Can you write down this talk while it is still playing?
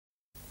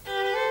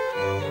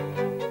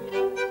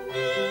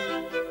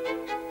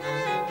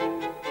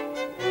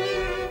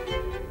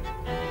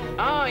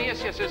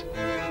yes.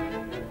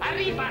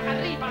 Arriba,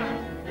 arriba.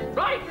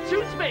 Right,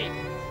 suits me.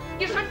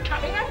 Yes, I'm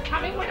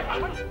coming. Wait a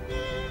moment.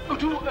 Oh,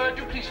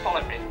 do please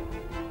follow me.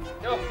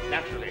 Oh,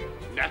 naturally.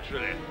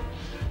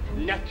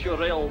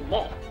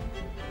 Naturellement.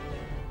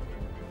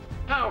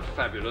 How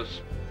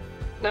fabulous.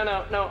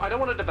 No, I don't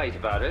want to debate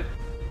about it.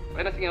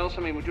 Anything else?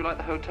 I mean, would you like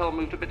the hotel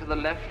moved a bit to the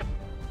left?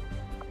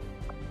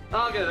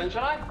 I'll go then,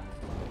 shall I?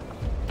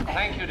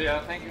 Thank you,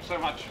 dear. Thank you so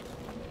much.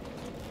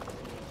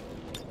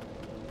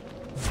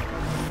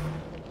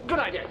 Good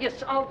idea.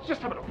 Yes, I'll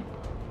just have a look.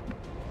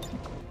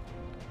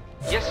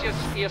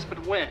 Yes,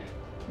 but when?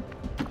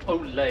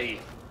 Olay.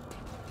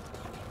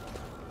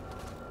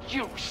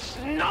 You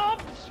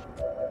snobs!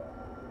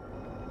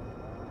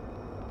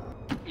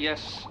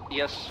 Yes.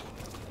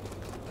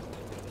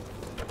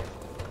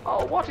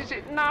 Oh, what is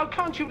it now?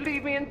 Can't you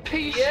leave me in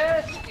peace?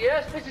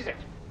 Yes, this is it.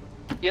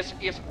 Yes.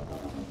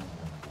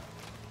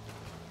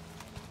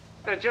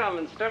 The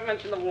Germans, don't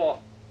mention the war.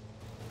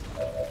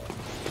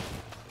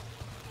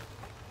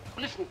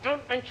 Listen,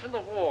 don't mention the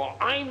war.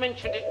 I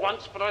mentioned it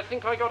once, but I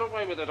think I got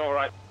away with it all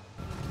right.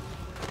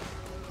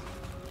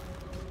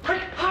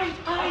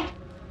 Hide!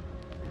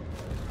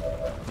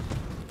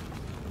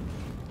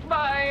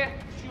 Bye.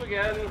 See you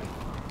again.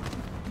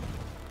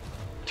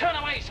 Turn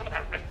away, some of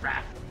that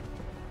riffraff.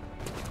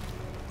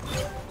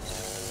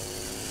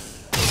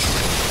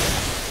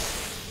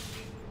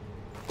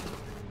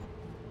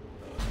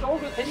 All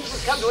good things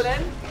must come to an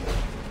end.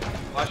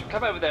 I should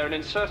come over there and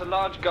insert a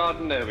large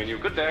garden gnome in you.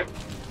 Good day.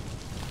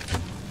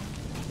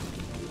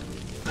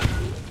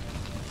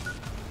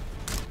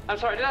 I'm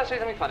sorry, did I say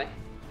something funny?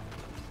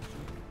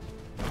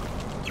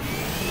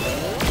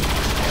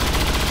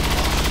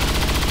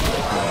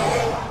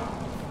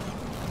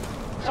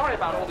 Sorry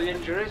about all the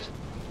injuries.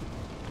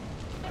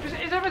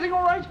 Is everything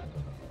all right?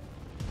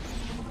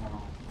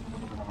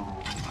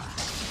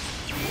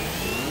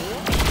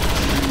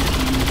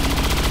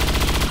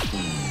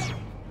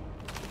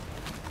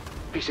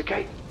 Piece of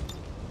cake.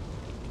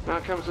 Now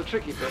comes the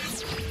tricky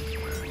bit.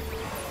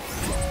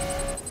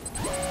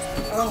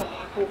 Oh,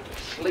 I thought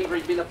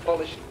slavery'd been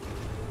abolished.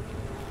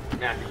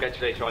 Now,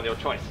 congratulate you on your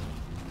choice.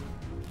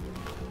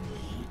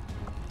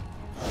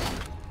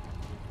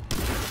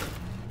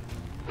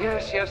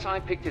 Yes, I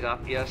picked it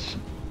up, yes.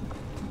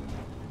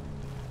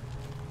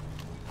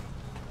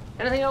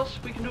 Anything else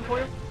we can do for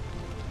you?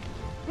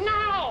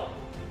 No!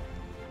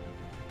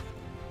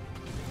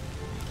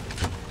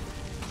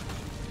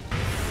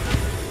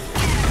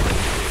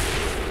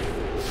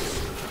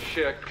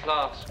 Sheer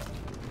class.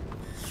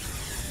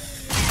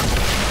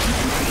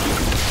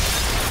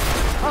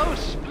 Oh,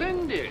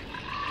 splendid!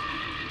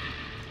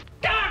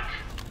 Duck!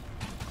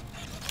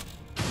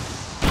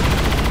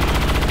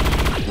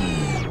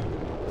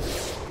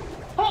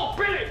 Oh,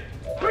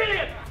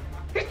 brilliant!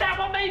 Is that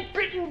what made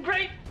Britain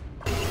great?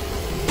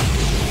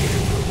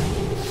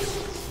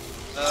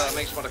 It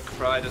makes me want to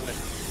cry, doesn't it?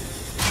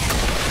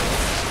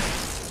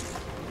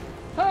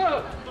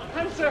 Oh,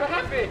 I'm so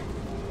happy!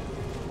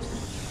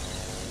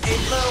 A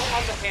blow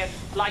on the head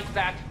like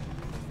that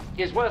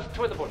is worth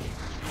two in the bush.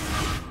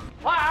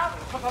 Fire!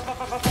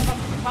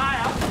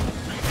 Fire!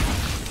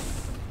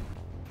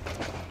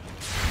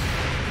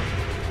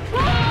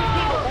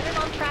 People better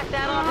not track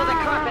that onto the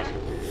carpet.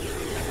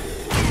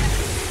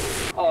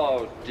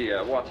 Oh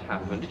dear, what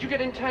happened? Did you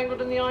get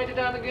entangled in the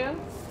eiderdown again?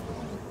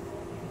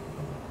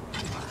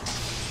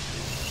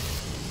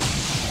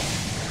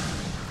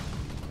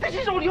 This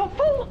is all your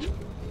fault!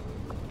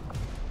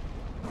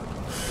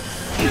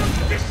 You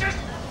vicious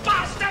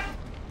bastard!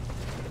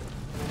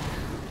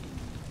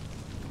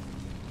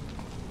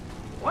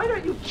 Why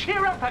don't you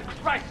cheer up, for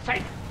Christ's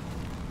sake?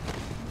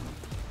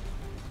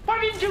 Why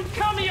didn't you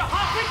tell me, you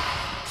halfwit?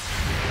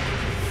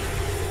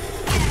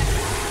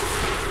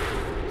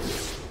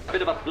 A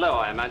bit of a blow,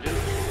 I imagine.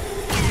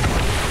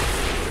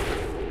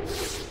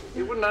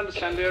 You wouldn't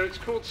understand, dear. It's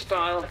called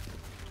style.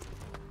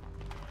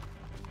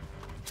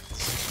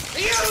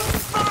 You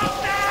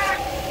bastard!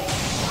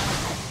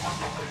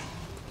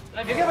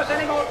 If you give us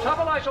any more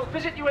trouble, I shall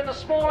visit you in the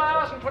small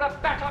hours and put a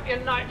bat up your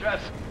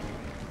nightdress.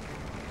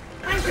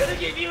 I'm gonna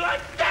give you a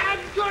damn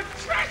good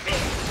thrashing!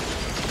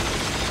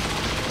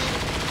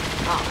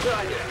 Ah, good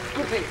idea.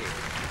 Good thinking.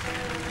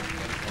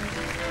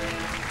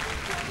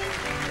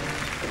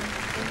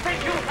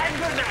 Thank you and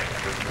good night.